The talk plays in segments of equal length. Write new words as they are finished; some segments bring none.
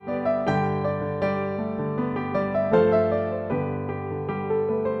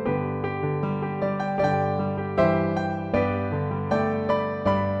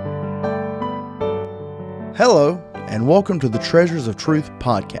Hello, and welcome to the Treasures of Truth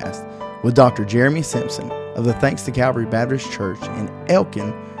podcast with Dr. Jeremy Simpson of the Thanks to Calvary Baptist Church in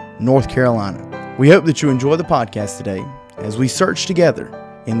Elkin, North Carolina. We hope that you enjoy the podcast today as we search together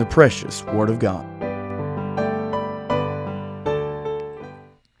in the precious Word of God.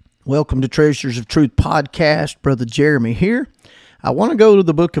 Welcome to Treasures of Truth podcast. Brother Jeremy here. I want to go to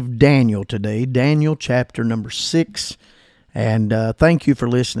the book of Daniel today, Daniel chapter number 6. And thank you for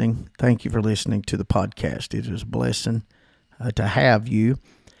listening. Thank you for listening to the podcast. It is a blessing to have you.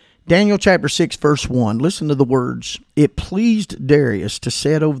 Daniel chapter 6, verse 1. Listen to the words. It pleased Darius to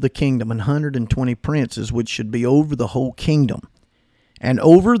set over the kingdom 120 princes, which should be over the whole kingdom, and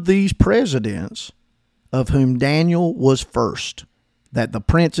over these presidents, of whom Daniel was first, that the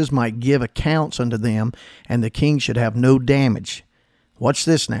princes might give accounts unto them, and the king should have no damage. Watch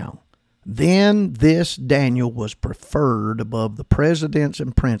this now. Then this Daniel was preferred above the presidents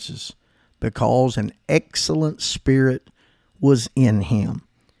and princes, because an excellent spirit was in him,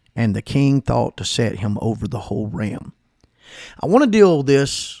 and the king thought to set him over the whole realm. I want to deal with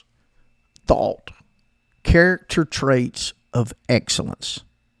this thought, character traits of excellence.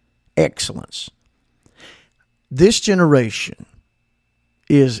 Excellence. This generation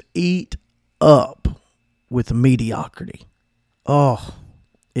is eat up with mediocrity. Oh,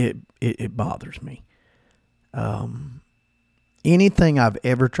 it bothers me. Anything I've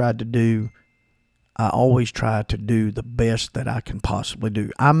ever tried to do, I always try to do the best that I can possibly do.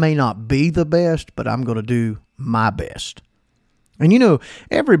 I may not be the best, but I'm going to do my best. And you know,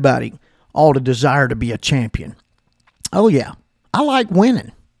 everybody ought to desire to be a champion. Oh yeah, I like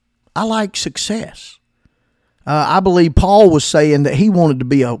winning. I like success. I believe Paul was saying that he wanted to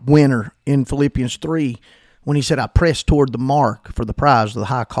be a winner in Philippians 3 when he said, I press toward the mark for the prize of the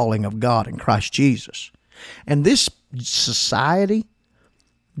high calling of God in Christ Jesus. And this society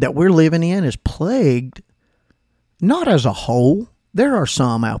that we're living in is plagued, not as a whole. There are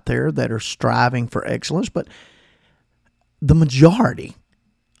some out there that are striving for excellence, but the majority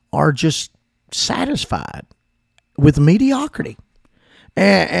are just satisfied with mediocrity.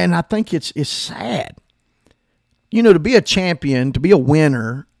 And I think it's sad. You know, to be a champion, to be a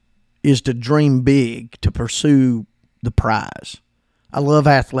winner, is to dream big, to pursue the prize. I love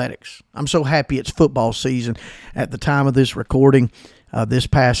athletics. I'm so happy it's football season. At the time of this recording, this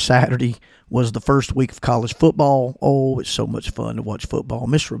past Saturday was the first week of college football. Oh, it's so much fun to watch football.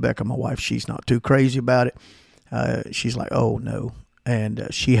 Miss Rebecca, my wife, she's not too crazy about it. She's like, oh, no. And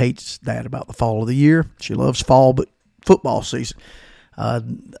she hates that about the fall of the year. She loves fall, but football season.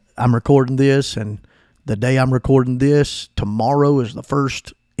 I'm recording this, and the day I'm recording this, tomorrow is the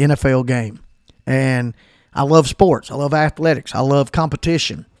first NFL game. And I love sports. I love athletics. I love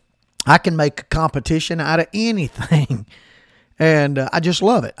competition. I can make a competition out of anything. And I just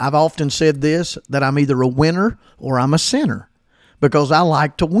love it. I've often said this, that I'm either a winner or I'm a sinner, because I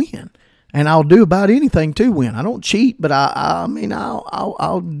like to win. And I'll do about anything to win. I don't cheat, but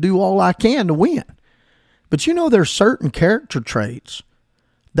I'll do all I can to win. But you know, there's certain character traits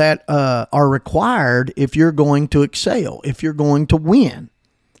that are required if you're going to excel, if you're going to win.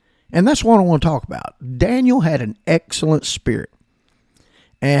 And that's what I want to talk about. Daniel had an excellent spirit.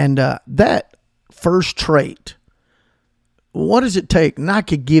 And that first trait, what does it take? And I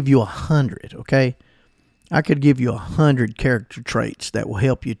could give you 100, okay? I could give you 100 character traits that will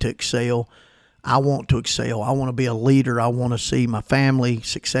help you to excel. I want to excel. I want to be a leader. I want to see my family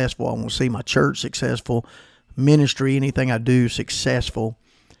successful. I want to see my church successful. Ministry, anything I do, successful.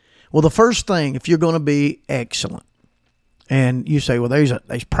 Well, the first thing, if you're going to be excellent, and you say, well, there's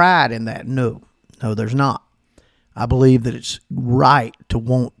pride in that. No, there's not. I believe that it's right to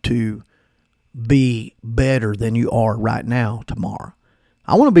want to be better than you are right now tomorrow.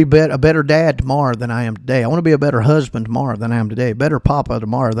 I want to be a better dad tomorrow than I am today. I want to be a better husband tomorrow than I am today. A better papa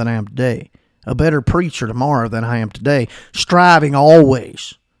tomorrow than I am today. A better preacher tomorrow than I am today. Striving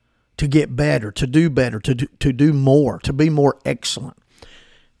always to get better, to do more, to be more excellent.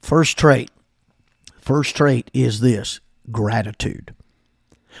 First trait is this. Gratitude.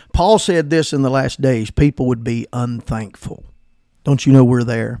 Paul said this in the last days, people would be unthankful. Don't you know we're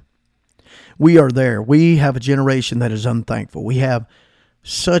there? We are there. We have a generation that is unthankful. We have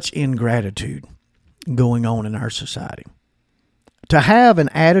such ingratitude going on in our society. To have an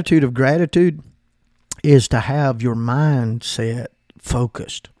attitude of gratitude is to have your mindset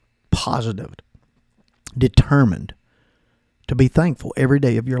focused, positive, determined to be thankful every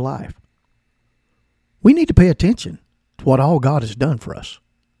day of your life. We need to pay attention to what all God has done for us.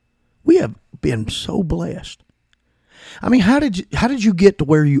 We have been so blessed. I mean, how did you get to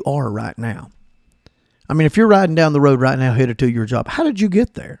where you are right now? I mean, if you're riding down the road right now headed to your job, how did you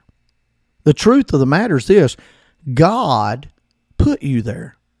get there? The truth of the matter is this: God put you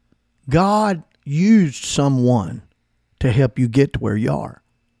there. God used someone to help you get to where you are.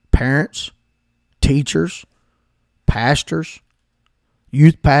 Parents, teachers, pastors,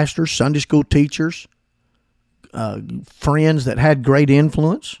 youth pastors, Sunday school teachers, friends that had great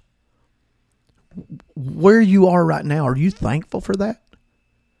influence. Where you are right now, are you thankful for that?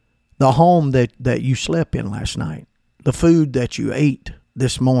 The home that you slept in last night, the food that you ate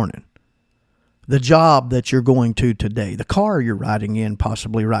this morning, the job that you're going to today, the car you're riding in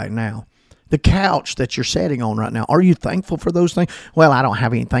possibly right now, the couch that you're sitting on right now. Are you thankful for those things? Well, I don't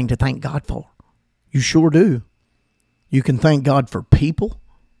have anything to thank God for. You sure do. You can thank God for people.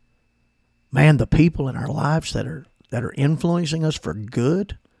 Man, the people in our lives that are influencing us for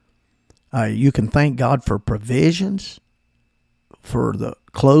good. You can thank God for provisions, for the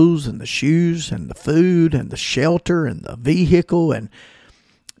clothes and the shoes and the food and the shelter and the vehicle. And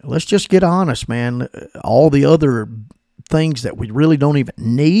let's just get honest, man. All the other things that we really don't even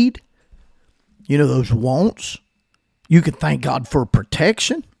need, those wants. You can thank God for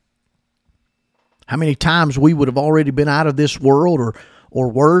protection. How many times we would have already been out of this world, or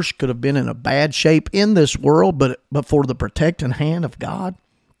worse, could have been in a bad shape in this world, but for the protecting hand of God.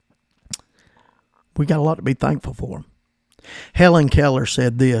 We got a lot to be thankful for. Helen Keller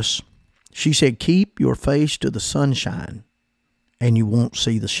said this. She said, keep your face to the sunshine and you won't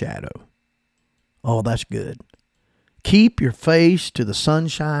see the shadow. Oh, that's good. Keep your face to the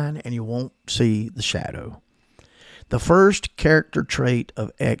sunshine and you won't see the shadow. The first character trait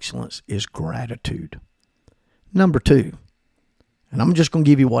of excellence is gratitude. Number 2, and I'm just going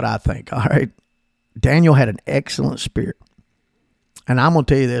to give you what I think, all right? Daniel had an excellent spirit. And I'm going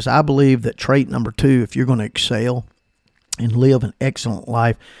to tell you this, I believe that trait number 2, if you're going to excel and live an excellent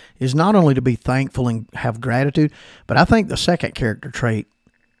life, is not only to be thankful and have gratitude, but I think the second character trait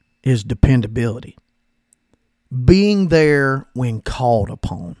is dependability. Being there when called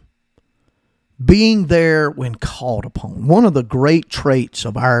upon. Being there when called upon. One of the great traits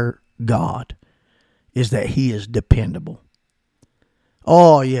of our God is that He is dependable.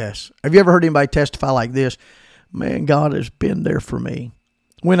 Oh, yes. Have you ever heard anybody testify like this? Man, God has been there for me.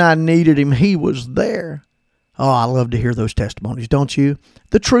 When I needed Him, He was there. Oh, I love to hear those testimonies, don't you?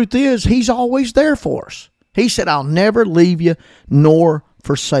 The truth is, He's always there for us. He said, I'll never leave you nor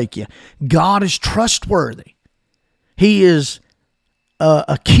forsake you. God is trustworthy. He is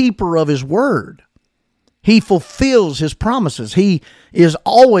a keeper of His word. He fulfills His promises. He is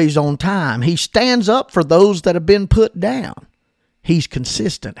always on time. He stands up for those that have been put down. He's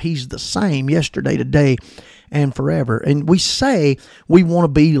consistent. He's the same yesterday, today, and forever. And we say we want to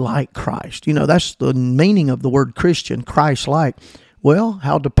be like Christ. That's the meaning of the word Christian, Christ-like. Well,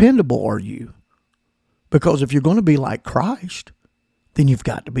 how dependable are you? Because if you're going to be like Christ, then you've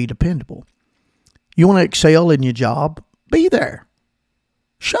got to be dependable. You want to excel in your job? Be there.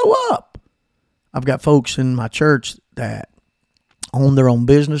 Show up. I've got folks in my church that own their own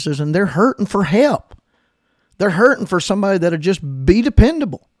businesses, and they're hurting for help. They're hurting for somebody that'll just be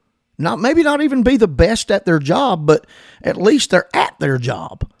dependable. Maybe not even be the best at their job, but at least they're at their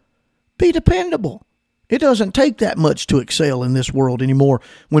job. Be dependable. It doesn't take that much to excel in this world anymore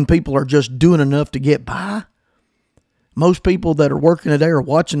when people are just doing enough to get by. Most people that are working today are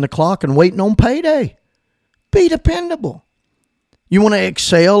watching the clock and waiting on payday. Be dependable. You want to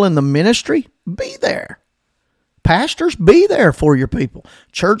excel in the ministry? Be there. Pastors, be there for your people.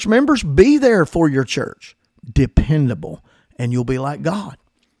 Church members, be there for your church. Dependable, and you'll be like God.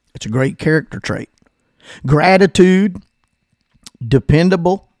 It's a great character trait. Gratitude,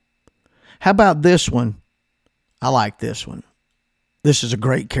 dependable. How about this one? I like this one. This is a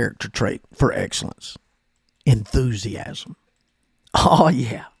great character trait for excellence. Enthusiasm. Oh,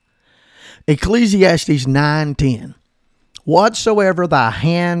 yeah. Ecclesiastes 9:10. Whatsoever thy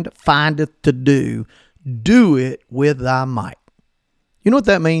hand findeth to do, do it with thy might. You know what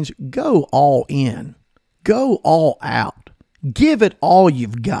that means? Go all in. Go all out. Give it all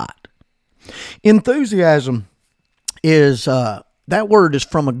you've got. Enthusiasm is, that word is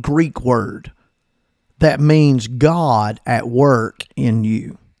from a Greek word that means God at work in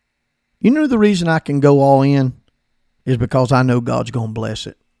you. You know the reason I can go all in is because I know God's going to bless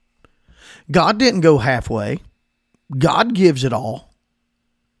it. God didn't go halfway. God gives it all.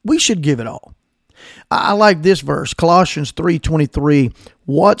 We should give it all. I like this verse, Colossians 3:23.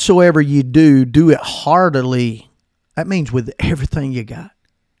 Whatsoever you do, do it heartily. That means with everything you got,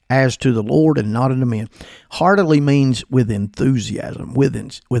 as to the Lord and not unto men. Heartily means with enthusiasm, with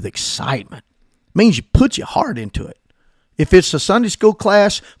excitement. It means you put your heart into it. If it's a Sunday school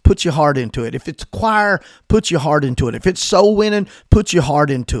class, put your heart into it. If it's a choir, put your heart into it. If it's soul winning, put your heart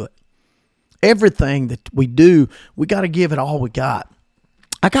into it. everything that we do, we got to give it all we got.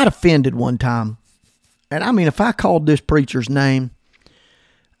 I got offended one time. And I mean, if I called this preacher's name,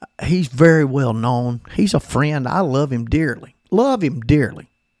 he's very well known. He's a friend. I love him dearly. Love him dearly.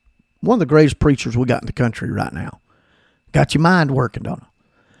 One of the greatest preachers we got in the country right now. Got your mind working, don't it?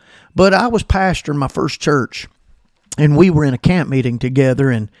 But I was pastoring my first church, and we were in a camp meeting together,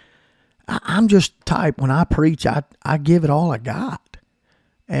 and I'm just type, when I preach, I give it all I got.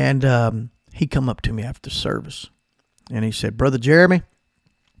 And he come up to me after the service, and he said, Brother Jeremy,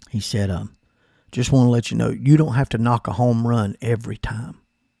 he said, just want to let you know, you don't have to knock a home run every time.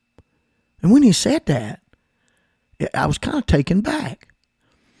 And when he said that, I was kind of taken back.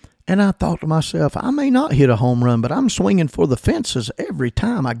 And I thought to myself, I may not hit a home run, but I'm swinging for the fences every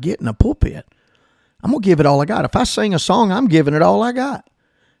time I get in a pulpit. I'm going to give it all I got. If I sing a song, I'm giving it all I got.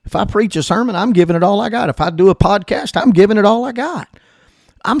 If I preach a sermon, I'm giving it all I got. If I do a podcast, I'm giving it all I got.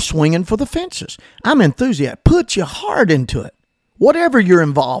 I'm swinging for the fences. I'm enthusiastic. Put your heart into it. Whatever you're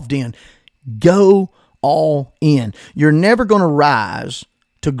involved in, go all in. You're never going to rise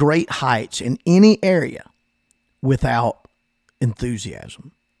to great heights in any area without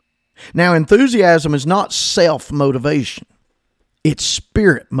enthusiasm. Now, enthusiasm is not self-motivation. It's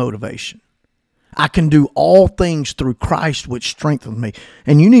spirit motivation. I can do all things through Christ which strengthens me.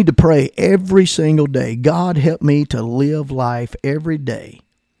 And you need to pray every single day, God, help me to live life every day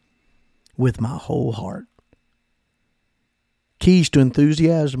with my whole heart. Keys to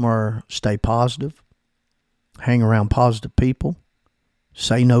enthusiasm are stay positive, hang around positive people,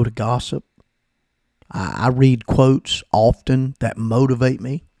 say no to gossip. I read quotes often that motivate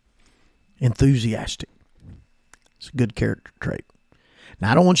me. Enthusiastic. It's a good character trait.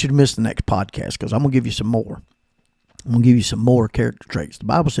 Now, I don't want you to miss the next podcast because I'm going to give you some more. I'm going to give you some more character traits. The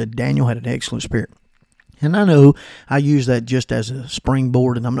Bible said Daniel had an excellent spirit. And I know I use that just as a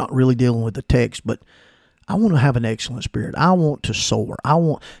springboard and I'm not really dealing with the text, but I want to have an excellent spirit. I want to soar.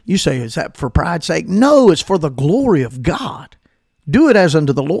 You say, is that for pride's sake? No, it's for the glory of God. Do it as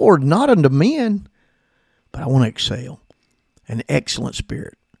unto the Lord, not unto men. But I want to excel. An excellent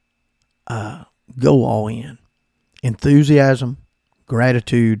spirit. Go all in. Enthusiasm,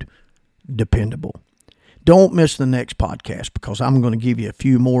 gratitude, dependable. Don't miss the next podcast because I'm going to give you a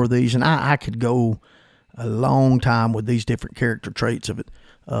few more of these. And I could go a long time with these different character traits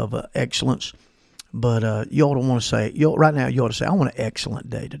of excellence. But you ought to want to say, right now you ought to say, I want an excellent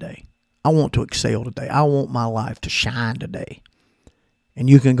day today. I want to excel today. I want my life to shine today. And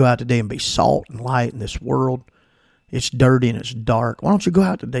you can go out today and be salt and light in this world. It's dirty and it's dark. Why don't you go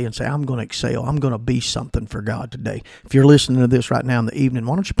out today and say, I'm going to excel. I'm going to be something for God today. If you're listening to this right now in the evening,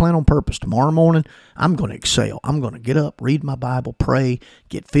 why don't you plan on purpose? Tomorrow morning, I'm going to excel. I'm going to get up, read my Bible, pray,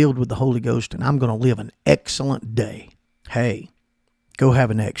 get filled with the Holy Ghost, and I'm going to live an excellent day. Hey, go have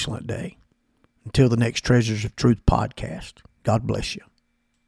an excellent day. Until the next Treasures of Truth podcast, God bless you.